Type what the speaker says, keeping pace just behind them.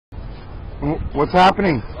What's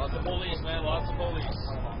happening? Lots of police, man. Lots of police.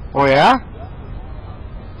 Oh, yeah?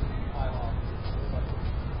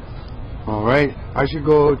 All right. I should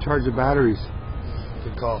go charge the batteries.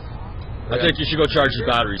 Good call. I think you should go charge the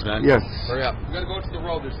batteries, man. Yes. Hurry up. We gotta go to the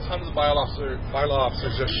road. There's tons of bylaw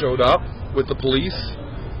officers just showed up with the police.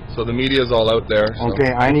 So the media is all out there. So.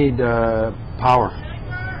 Okay, I need power.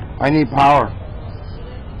 I need power.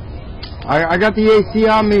 I got the AC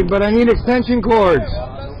on me, but I need extension cords.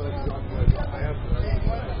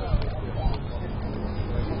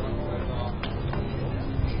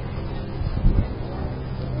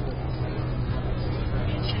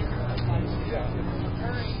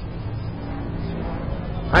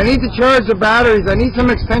 I need to charge the batteries. I need some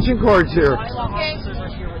extension cords here. Officers are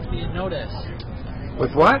here with the notice.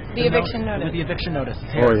 With what? The eviction notice. With the eviction notice.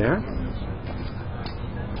 Oh, yeah? I'm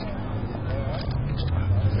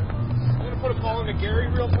gonna put a call into Gary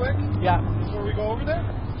real quick. Yeah. Before we go over there.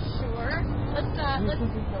 Sure. Let's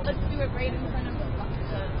do it right in front of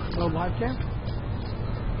the Live cam?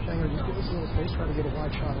 Shanger, just give us a little space, try to get a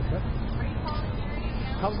wide shot, okay?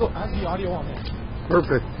 How's the audio on there?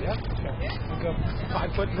 Perfect. Yeah? Okay. Like a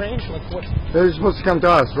 5-foot range? Like what? They're supposed to come to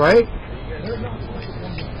us, right? They're not supposed to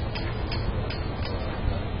come here.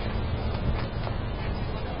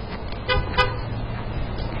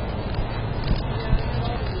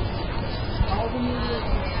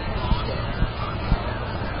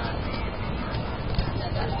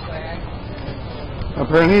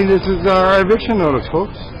 Apparently this is our eviction notice,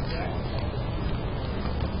 folks.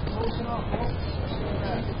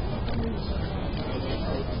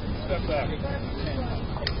 Step back.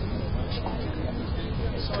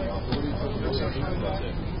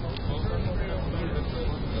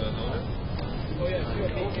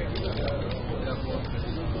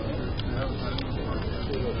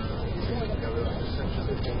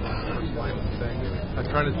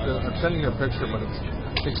 I'm sending you a picture, but it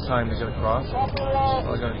takes time to get across.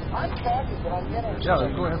 Yeah,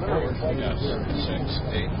 go ahead. Yes. 6,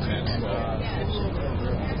 8, 10, 12.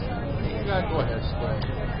 Yeah, go ahead.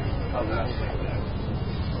 How's that?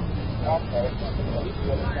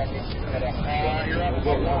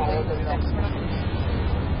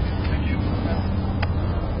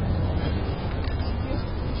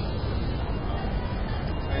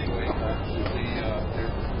 Anyway,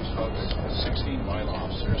 there's 16 bylaw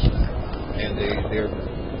officers, and they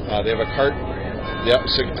have a cart. Yeah,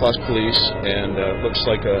 6+ police, and looks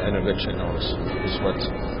like an eviction notice is what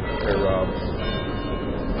they're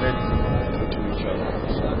ready to each other.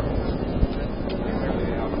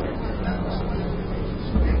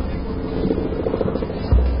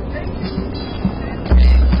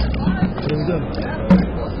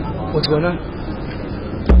 What's going on?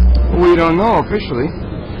 We don't know officially.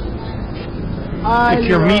 If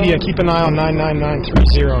you're media, keep an eye on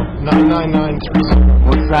 99930. 99930.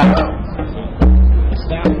 What's that? It's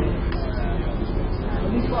that.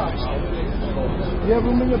 You have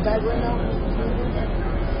room in your bag right now?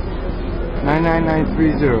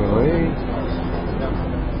 99930, eh?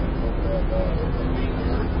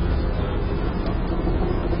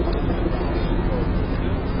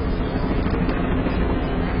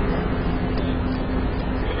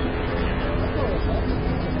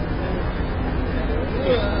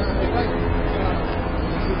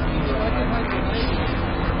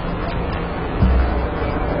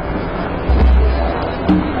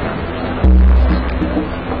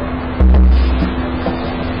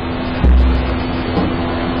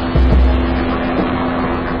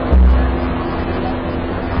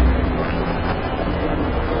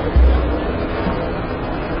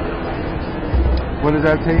 What does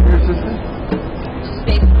that say here, sister? Just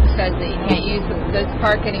basically says that you can't use this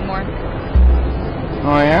park anymore.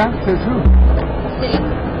 Oh, yeah? Says who? City.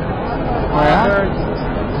 Oh,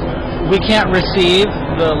 yeah? We can't receive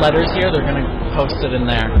the letters here. They're going to post it in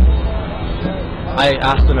there. I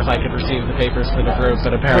asked them if I could receive the papers for the group,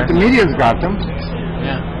 but But the apparently... media's got them.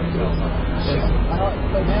 Yeah.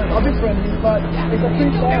 I'll be friendly, but it's a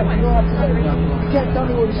free file. You don't have to. You can't tell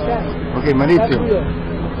me where to stand. Okay, Marito. That's real.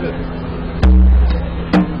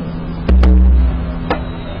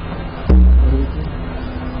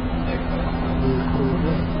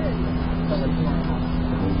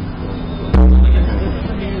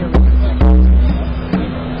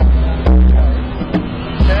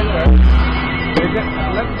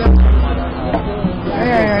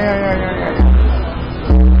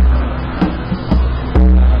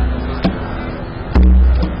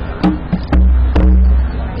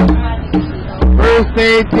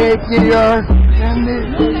 Birthday cake in your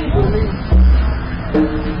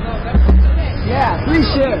Yeah, 3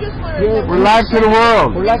 shares. We're live to the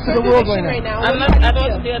world. We're live to the world right Right now. now. I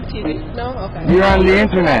don't be on TV. No? Okay. You're on the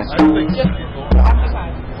internet.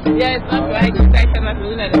 Yeah, it's not right. You guys are not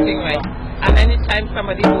doing anything right. And anytime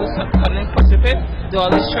somebody does something positive, they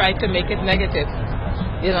always try to make it negative.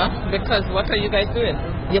 You know, because what are you guys doing?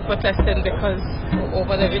 You're protesting because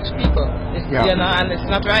over the rich people. Yeah. You know, and it's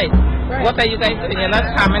not right. What are you guys doing? You're not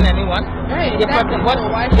harming anyone. Right. You have a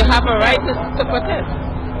right to protest.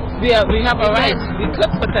 We have a right. We could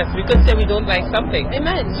protest. We could say we don't like something.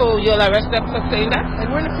 Amen. So you'll arrest them for saying that?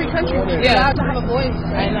 And we're in a free country. We're Yeah. allowed to have a voice.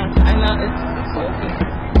 I know.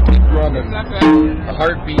 It's not right. A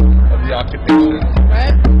heartbeat of the occupation.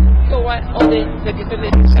 Right? So what? Oh, they give the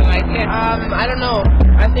eviction right here. I don't know.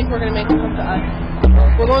 I think we're going to make them come to us.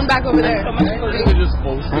 We're going back over there. So much police. They're just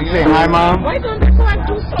posting And it. say hi, Mom. Why don't they go and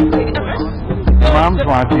do something? Mom's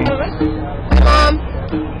watching. Mom.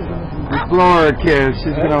 Just blow her a kiss.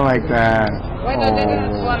 She's gonna like that. Why don't they go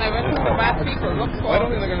and Oh. arrest the bad people? Look for. I don't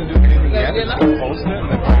think they're going to do anything yet. They're They're not. just post it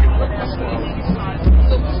and then bring it back.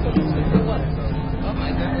 So who's going to do what? Oh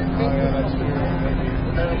my God.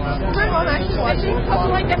 My mom actually watching. How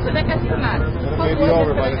do I get to the Esplanade? Maybe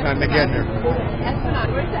over by the time they get here.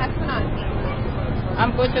 Esplanade. Where's the Esplanade?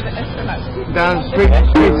 I'm going to the Esplanade. Down straight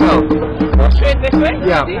south. Straight this way?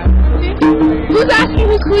 Yeah. See? Who's asking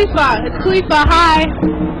who's Khalifa? It's Khalifa. Hi.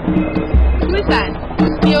 Who is that?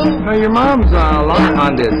 You. No, your mom's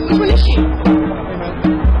on this. Which one is she?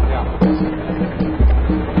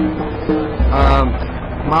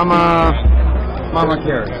 Mama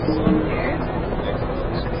Carrie.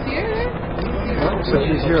 Here? So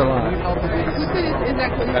she's here a lot. Who said is that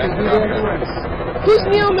Khalifa? Who's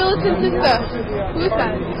neo-militant sister? Who is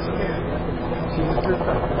that?